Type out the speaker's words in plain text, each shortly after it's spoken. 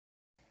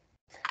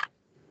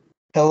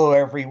Hello,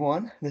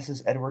 everyone. This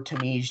is Edward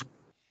Tamij.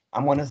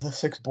 I'm one of the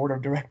six board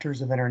of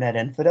directors of Internet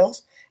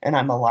Infidels, and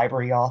I'm a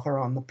library author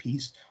on the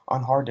piece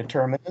on hard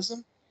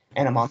determinism,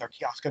 and I'm on their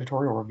kiosk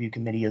editorial review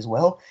committee as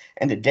well.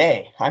 And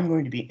today, I'm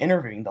going to be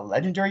interviewing the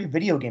legendary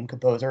video game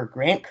composer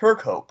Grant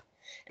Kirkhope.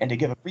 And to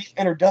give a brief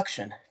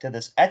introduction to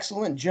this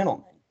excellent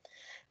gentleman,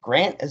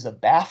 Grant is a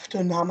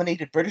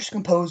BAFTA-nominated British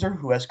composer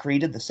who has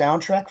created the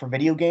soundtrack for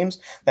video games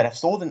that have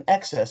sold in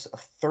excess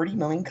of 30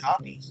 million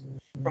copies,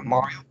 from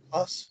Mario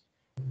Plus,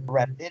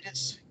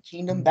 Rabbids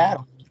Kingdom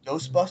Battle, to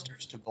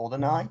Ghostbusters, to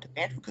GoldenEye, to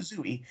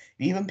Banjo-Kazooie,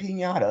 Viva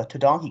Pinata, to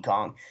Donkey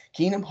Kong,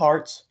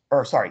 Kingdoms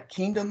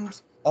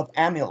of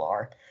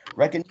Amalur,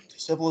 Reckoning, to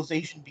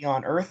Civilization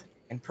Beyond Earth,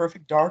 and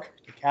Perfect Dark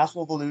to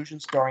Castle of Illusion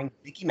starring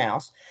Mickey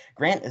Mouse.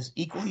 Grant is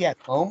equally at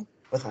home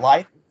with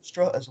live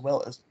orchestra as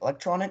well as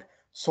electronic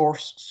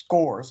source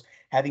scores,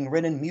 having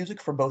written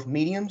music for both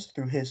mediums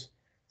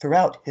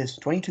throughout his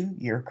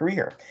 22-year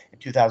career. In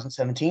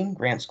 2017,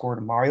 Grant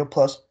scored Mario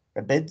Plus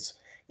Rabbids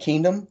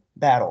Kingdom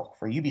Battle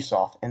for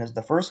Ubisoft and is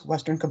the first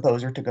Western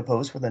composer to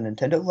compose for the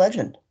Nintendo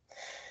Legend.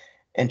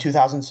 In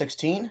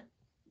 2016,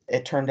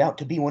 it turned out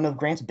to be one of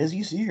Grant's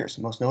busiest years.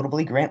 Most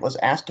notably, Grant was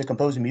asked to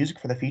compose music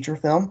for the feature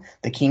film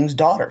The King's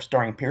Daughter,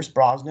 starring Pierce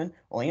Brosnan,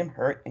 William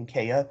Hurt, and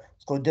Kea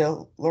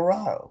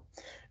Scodelario,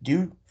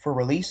 due for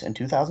release in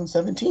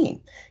 2017.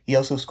 He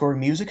also scored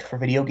music for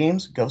video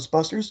games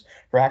Ghostbusters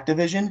for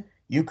Activision,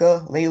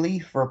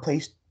 Yooka-Laylee for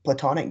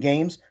Platonic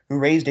Games, who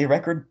raised a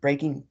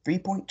record-breaking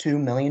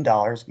 $3.2 million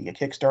via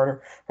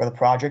Kickstarter for the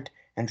project,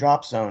 and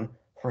Drop Zone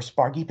for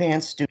Sparky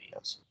Pants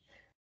Studios.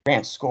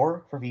 Grant's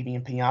score for Vivi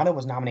and Pinata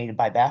was nominated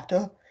by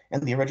BAFTA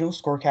in the original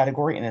score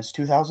category in its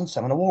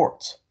 2007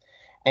 awards.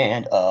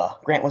 And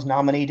Grant was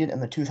nominated in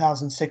the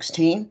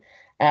 2016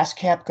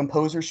 ASCAP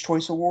Composer's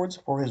Choice Awards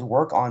for his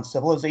work on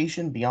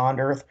Civilization Beyond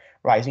Earth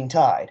Rising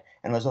Tide,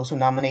 and was also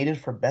nominated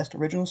for Best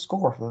Original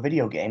Score for a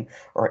Video Game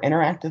or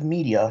Interactive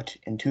Media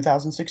in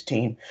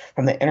 2016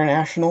 from the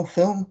International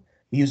Film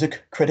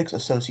Music Critics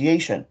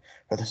Association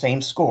for the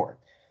same score.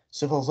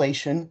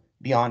 Civilization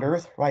Beyond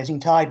Earth Rising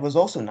Tide was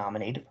also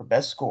nominated for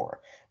Best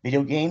Score,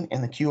 Video Game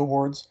in the Q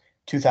Awards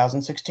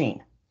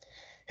 2016.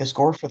 His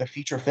score for the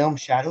feature film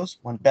Shadows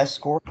won Best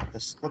Score at the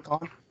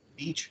Silicon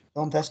Beach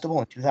Film Festival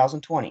in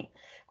 2020.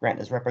 Grant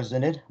is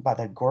represented by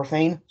the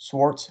Gorfaine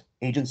Swartz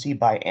Agency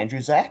by Andrew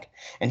Zach,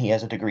 and he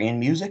has a degree in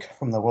music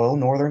from the Royal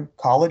Northern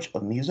College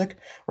of Music,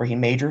 where he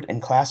majored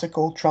in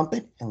classical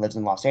trumpet and lives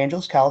in Los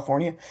Angeles,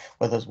 California,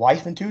 with his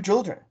wife and two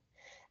children.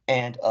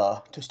 And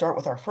to start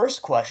with our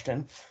first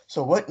question,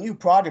 so what new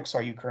projects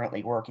are you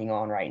currently working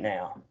on right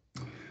now?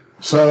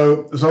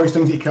 So there's always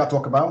things that you can't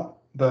talk about,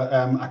 but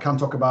I can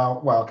talk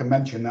about, well, I can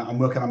mention that I'm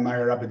working on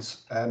Mario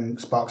Rabbids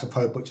Sparks of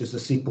Hope, which is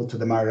the sequel to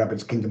the Mario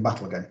Rabbids Kingdom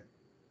Battle game.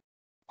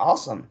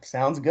 Awesome.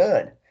 Sounds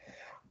good.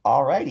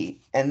 Alrighty.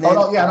 And then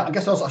I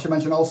guess also I should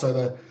mention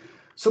also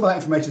some of that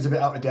information is a bit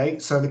out of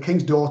date. So the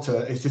King's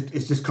Daughter is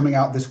just coming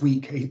out this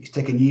week. It's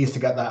taken years to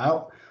get that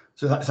out.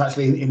 So that's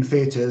actually in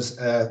theaters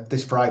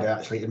this Friday,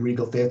 actually in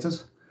Regal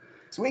Theaters.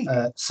 Sweet.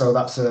 So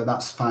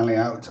that's finally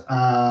out.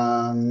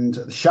 And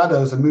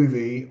Shadows, the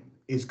movie,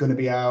 is going to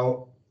be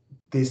out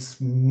this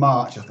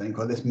March, I think,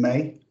 or this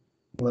May,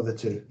 one of the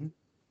two.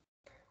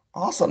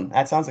 Awesome.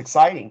 That sounds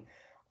exciting.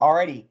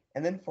 Alrighty.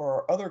 And then for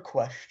our other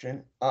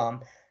question,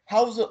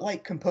 how's it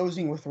like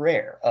composing with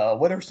Rare?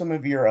 What are some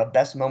of your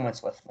best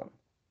moments with them?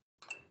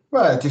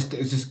 Well, it's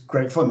just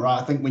great fun,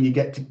 right? I think when you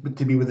get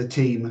to be with a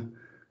team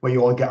where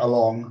you all get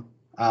along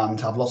and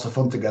have lots of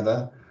fun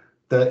together,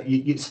 that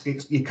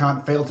you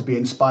can't fail to be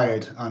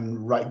inspired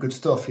and write good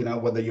stuff. You know,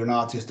 whether you're an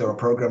artist or a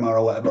programmer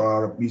or whatever,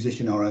 or a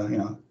musician or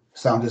a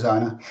sound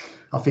designer.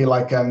 I feel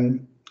like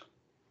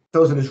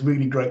those are just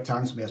really great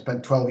times for me. I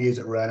spent 12 years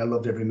at Rare and I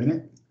loved every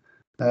minute.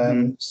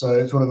 So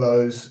it's one of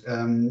those,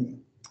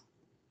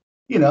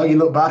 you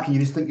look back and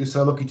you just think you're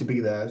so lucky to be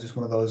there. It's just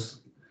one of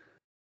those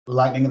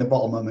lightning in the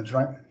bottle moments,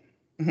 right?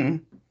 Mm-hmm.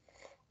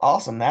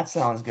 Awesome. That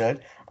sounds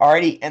good.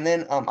 Alrighty. And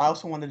then I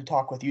also wanted to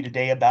talk with you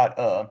today about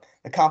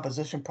the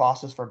composition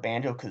process for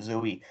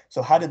Banjo-Kazooie.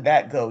 So how did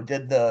that go?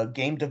 Did the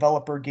game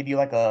developer give you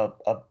like a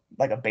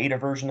beta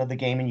version of the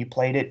game and you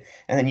played it,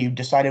 and then you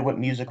decided what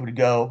music would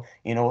go,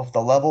 with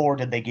the level, or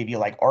did they give you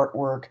like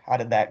artwork? How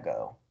did that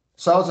go?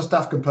 So I was a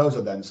staff composer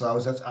then, so I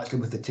was actually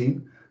with the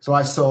team. So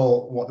I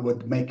saw what they were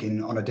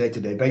making on a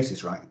day-to-day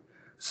basis, right?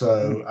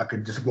 So I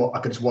could just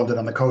wander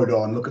down the corridor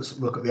and look at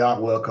the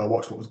artwork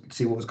or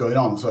see what was going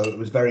on. So it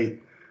was very,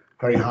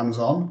 very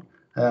hands-on.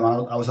 I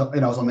was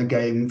on the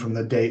game from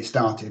the day it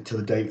started till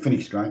the day it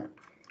finished, right?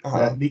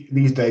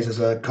 These days, as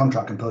a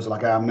contract composer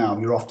like I am now,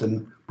 you're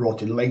often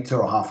brought in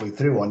later or halfway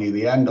through or near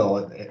the end,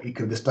 or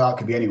the start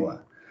could be anywhere.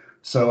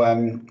 So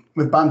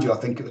with Banjo, I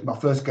think it was my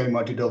first game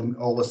where I did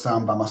all the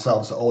sound by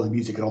myself, so all the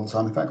music and all the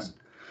sound effects.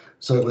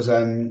 So it was,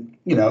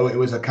 it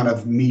was a kind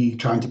of me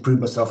trying to prove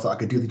myself that I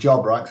could do the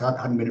job, right? Because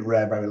I hadn't been at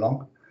Rare very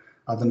long.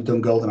 I'd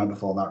done GoldenEye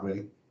before that,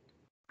 really,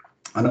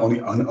 and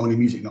only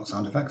music, not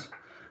sound effects.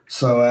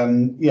 So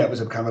it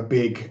was a kind of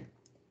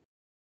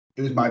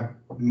it was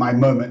my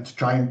moment to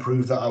try and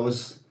prove that I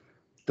was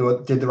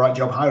did the right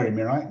job hiring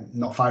me, right?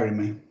 Not firing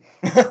me.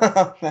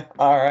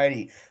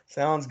 Alrighty,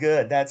 sounds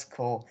good. That's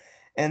cool.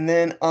 And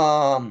then,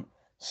 what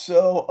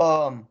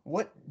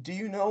do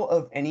you know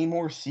of any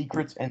more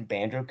secrets in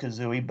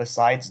Banjo-Kazooie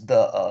besides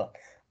the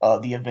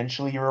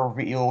eventually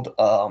revealed,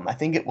 I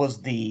think it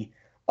was the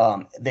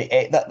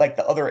egg, that like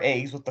the other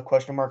eggs with the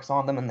question marks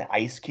on them and the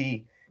ice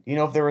key. Do you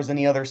know if there was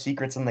any other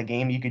secrets in the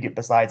game you could get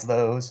besides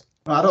those?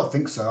 I don't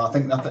think so. I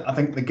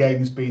think the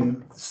game's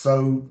been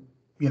so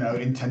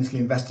intensely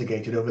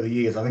investigated over the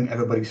years. I think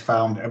everybody's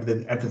found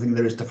everything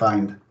there is to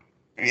find.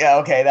 Yeah,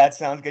 okay, that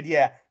sounds good.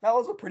 Yeah, that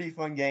was a pretty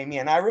fun game. Yeah,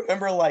 and I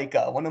remember like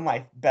one of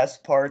my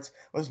best parts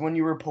was when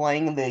you were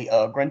playing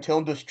the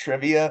Gruntilda's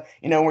trivia,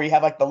 where you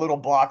have like the little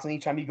blocks, and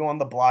each time you go on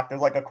the block,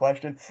 there's like a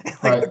question. And,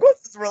 like the Right.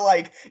 questions were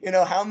like,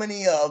 how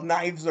many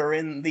knives are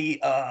in the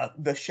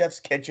chef's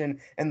kitchen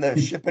and the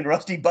ship in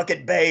Rusty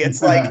Bucket Bay?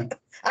 It's like,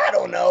 I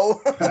don't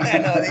know.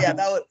 And yeah,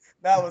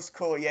 that was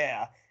cool.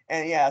 Yeah.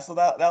 And yeah, so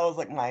that was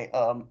like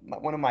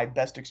one of my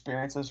best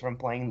experiences from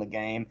playing the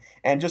game.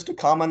 And just to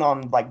comment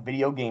on like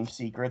video game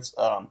secrets,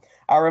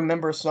 I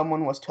remember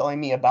someone was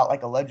telling me about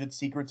like alleged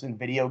secrets in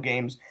video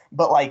games,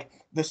 but like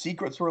the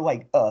secrets were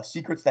like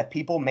secrets that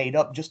people made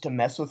up just to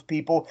mess with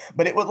people,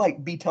 but it would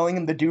like be telling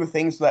them to do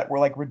things that were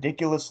like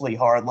ridiculously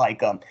hard.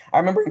 Like I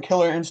remember in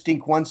Killer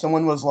Instinct 1,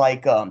 someone was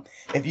like,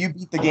 if you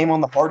beat the game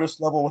on the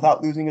hardest level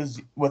without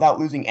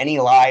losing any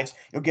lives,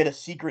 you'll get a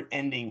secret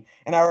ending.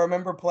 And I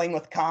remember playing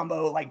with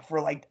Combo like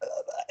for like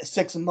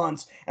 6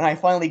 months, and I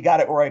finally got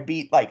it where I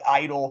beat like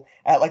Idol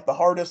at like the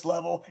hardest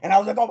level, and I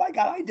was like, oh my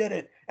god, I did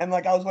it! And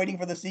like I was waiting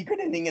for the secret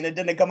ending, and it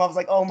didn't come. I was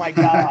like, oh my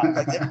god,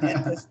 like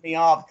it pissed me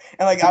off.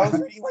 And like I was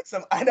reading like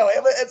I know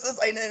it's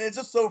just and it's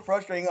just so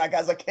frustrating. Like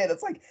as a kid,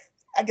 it's like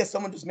I guess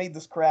someone just made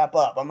this crap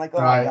up. I'm like,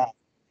 oh my Right. god.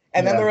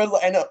 And then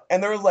Yeah.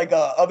 there was like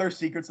other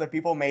secrets that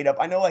people made up.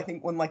 I know. I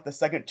think when like the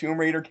second Tomb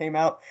Raider came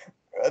out,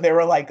 they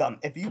were like,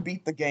 if you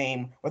beat the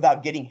game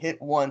without getting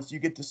hit once, you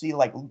get to see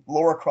like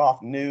Laura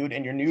Croft nude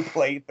in your new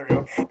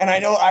playthrough. And I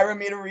know I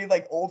remember to read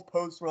like old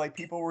posts where like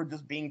people were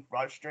just being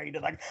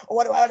frustrated, like, oh,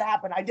 what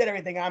happened? I did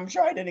everything. I'm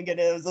sure I didn't get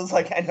it. It was just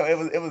like I know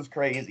it was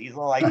crazy.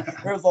 So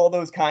like there's all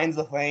those kinds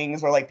of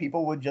things where like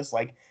people would just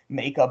like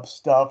make up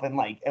stuff and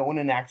like it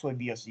wouldn't actually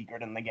be a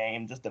secret in the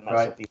game just to mess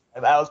Right. with people.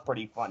 That was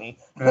pretty funny.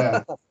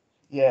 Yeah.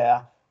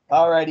 Yeah.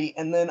 Alrighty.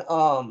 And then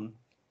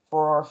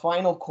for our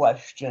final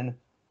question,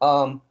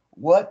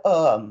 what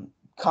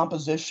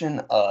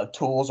composition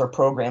tools or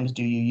programs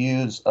do you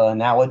use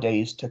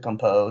nowadays to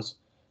compose?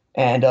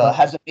 And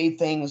has it made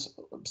things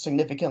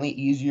significantly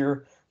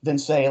easier than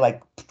say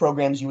like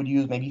programs you would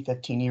use maybe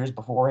 15 years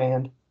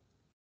beforehand?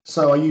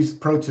 So I use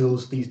Pro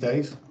Tools these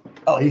days.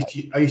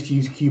 Okay. I used to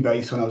use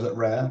Cubase when I was at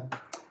Rare,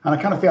 and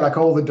I kind of feel like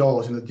all the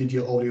doors in the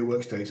digital audio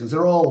workstations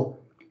they're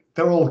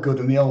all good,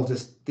 and they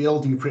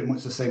all do pretty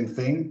much the same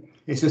thing.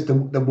 It's just the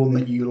one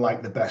that you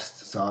like the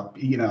best. So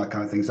that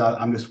kind of thing. So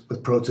I'm just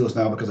with Pro Tools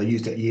now because I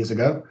used it years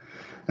ago.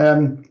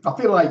 I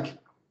feel like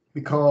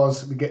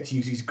because we get to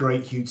use these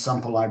great huge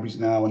sample libraries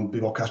now and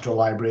big orchestral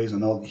libraries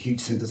and all the huge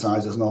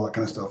synthesizers and all that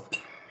kind of stuff.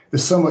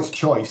 There's so much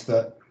choice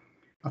that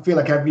I feel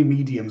like every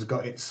medium's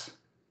got its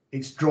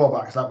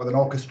drawbacks. Like with an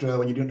orchestra,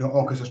 when you do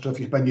orchestra stuff,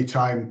 you spend your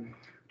time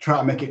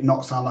trying to make it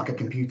not sound like a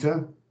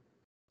computer,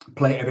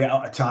 play it a bit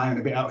out of time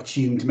and a bit out of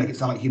tune to make it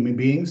sound like human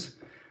beings,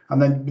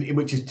 and then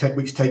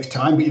which takes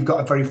time. But you've got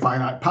a very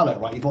finite palette,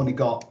 right? You've only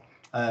got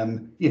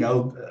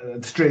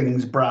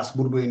strings, brass,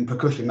 woodwind,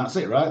 percussion. That's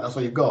it, right? That's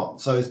all you've got.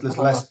 So there's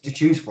less to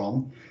choose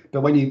from.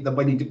 But when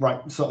you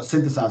write sort of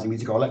synthesizing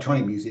music or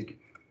electronic music,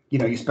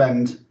 you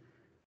spend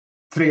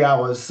 3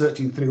 hours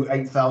searching through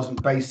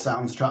 8,000 bass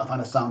sounds trying to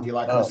find a sound you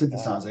like on a Oh, God.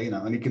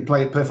 synthesizer, and you can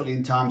play it perfectly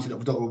in time, so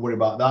you don't worry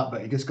about that.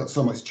 But you just got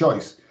so much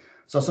choice.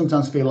 So I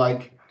sometimes feel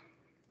like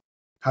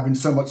having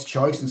so much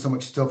choice and so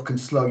much stuff can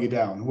slow you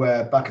down.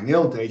 Where back in the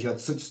old days, you had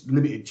such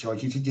limited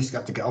choice, you just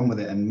have to get on with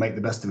it and make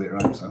the best of it,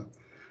 right? So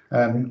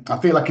I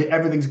feel like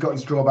everything's got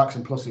its drawbacks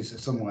and pluses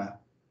somewhere.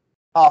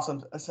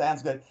 Awesome.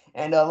 Sounds good.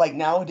 And like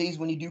nowadays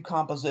when you do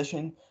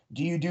composition,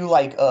 do you do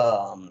like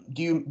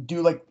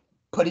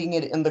putting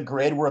it in the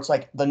grid where it's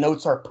like the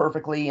notes are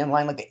perfectly in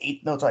line, like the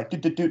eighth notes are like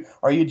doot, doot, doot,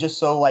 or are you just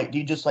so like do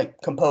you just like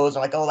compose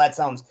and like, oh, that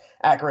sounds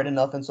accurate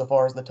enough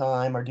insofar as the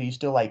time, or do you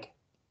still like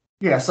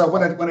Yeah, so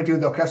when I do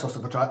the orchestral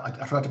stuff, I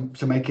try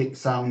to make it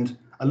sound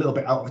a little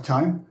bit out of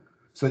time,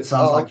 so it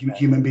sounds oh like okay.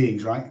 human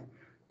beings, right?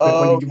 But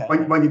Oh, okay.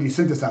 when you do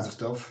synthesizer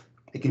stuff,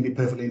 it can be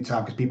perfectly in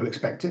time because people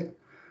expect it.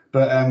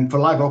 But for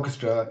live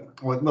orchestra,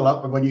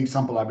 when you use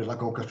sample libraries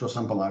like orchestral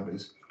sample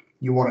libraries,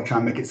 you want to try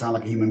and make it sound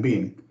like a human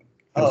being.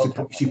 And Oh,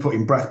 so okay. you put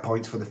in breath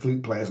points for the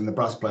flute players and the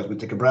brass players would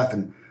take a breath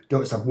and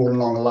don't just have one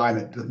long line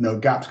that there's no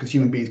gaps because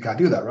human beings can't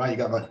do that, right? You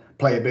got to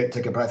play a bit,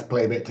 take a breath,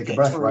 play a bit, take a Yeah,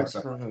 breath, right?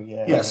 true, So true.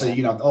 Yeah, yeah, so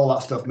yeah. all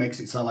that stuff makes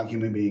it sound like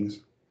human beings.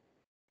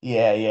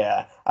 Yeah,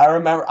 yeah. I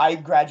remember I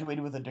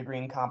graduated with a degree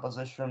in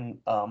composition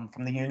from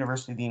the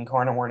University of the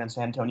Incarnate Word in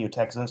San Antonio,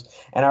 Texas.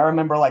 And I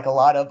remember like a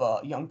lot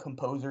of young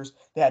composers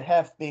that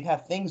they'd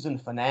have things in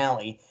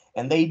finale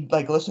and they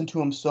like listened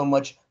to him so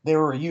much they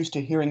were used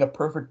to hearing a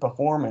perfect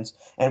performance.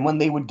 And when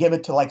they would give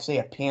it to like say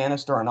a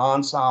pianist or an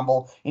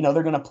ensemble,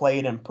 they're gonna play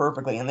it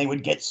imperfectly, and they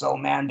would get so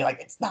mad and be like,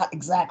 "It's not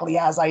exactly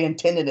as I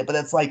intended it." But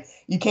it's like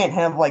you can't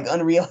have like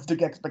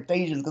unrealistic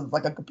expectations because it's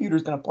like a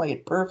computer's gonna play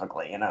it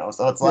perfectly.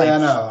 So it's Yeah, like I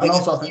know. And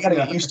also, I you think, gotta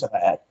get used to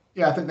that.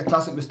 yeah, I think the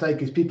classic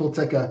mistake is people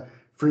take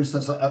for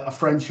instance, a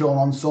French horn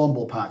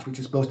ensemble patch, which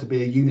is supposed to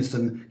be a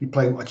unison. You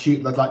play a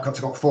tune like it's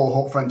got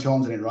four French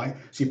horns in it, right?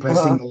 So you play a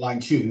Uh-huh. single line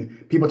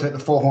tune. People take the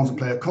four horns and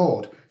play a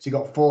chord. So you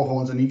got four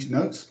horns in each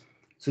notes.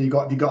 So you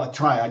got a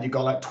triad. You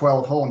got like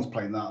 12 horns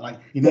playing that. Like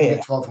you never get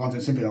Yeah, 12 horns in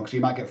a symphony orchestra.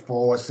 You might get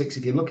 4 or 6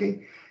 if you're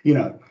lucky. You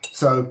know.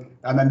 So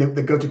and then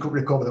they go to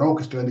record with an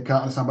orchestra and they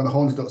can't understand why the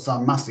horns don't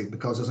sound massive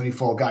because there's only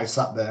four guys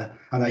sat there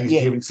and they're used to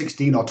yeah, hearing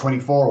 16 or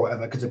 24 or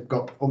whatever because they've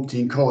got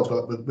umpteen chords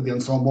with the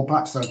ensemble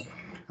patch. So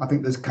I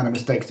think there's kind of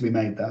mistakes to be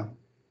made there.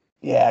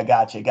 yeah.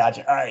 Gotcha.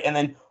 All right, and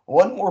then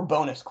one more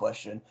bonus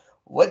question: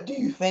 what do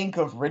you think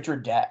of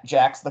Richard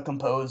Jacks, the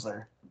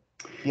composer?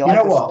 Do you You like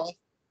know his what? stuff?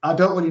 I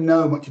don't really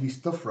know much of his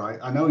stuff, right?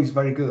 I know he's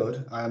very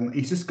good.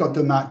 He's just got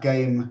done that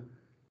game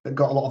that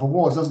got a lot of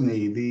awards, hasn't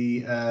he?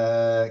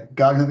 The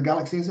Guardian of the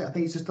Galaxy, is it? I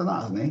think he's just done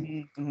that, hasn't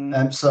he?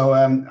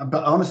 Mm-hmm.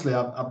 But honestly,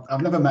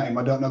 I've never met him.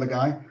 I don't know the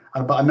guy,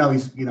 but I know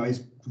he's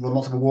won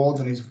lots of awards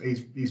and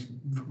he's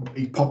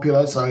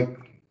popular. So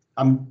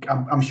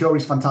I'm sure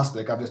he's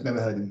fantastic. I've just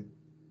never heard him.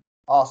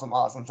 Awesome.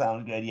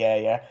 Sounds good.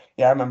 Yeah.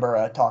 I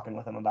remember talking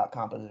with him about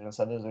composition and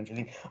stuff. It was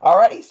interesting.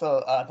 Alrighty,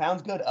 so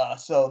sounds good.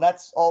 So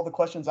that's all the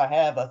questions I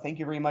have. Thank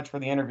you very much for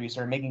the interview,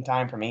 sir, making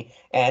time for me.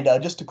 And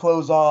just to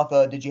close off,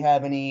 did you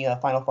have any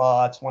final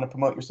thoughts? Want to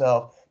promote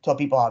yourself? Tell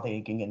people how they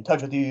can get in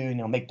touch with you.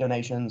 Make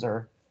donations,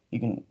 or you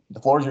can. The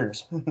floor is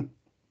yours.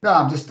 No,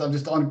 I'm just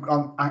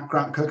on at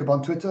Grant Kirkhope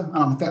on Twitter, and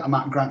I think I'm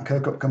at Grant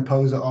Kirkhope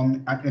Composer on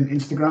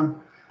Instagram.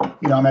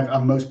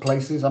 I'm most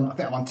places. I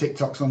think I'm on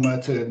TikTok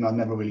somewhere too, and I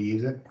never really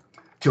use it.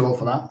 Too old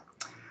for that.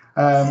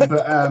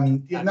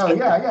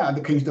 Yeah.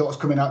 The King's Daughter's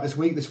coming out this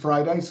week, this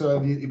Friday.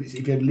 So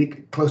if you're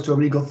close to a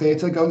Regal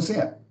Theatre, go and see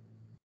it.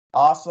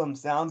 Awesome.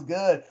 Sounds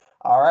good.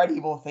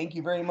 Alrighty. Well, thank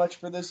you very much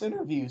for this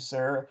interview,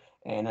 sir.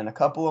 And in a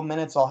couple of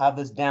minutes, I'll have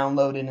this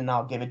downloaded and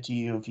I'll give it to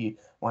you if you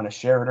want to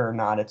share it or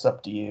not. It's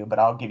up to you. But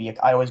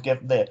I always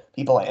give the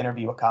people I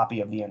interview a copy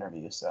of the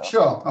interview. So,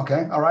 Sure.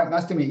 Okay. All right.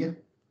 Nice to meet you.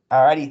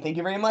 alrighty. Thank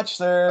you very much,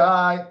 sir.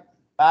 Bye.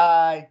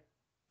 Bye.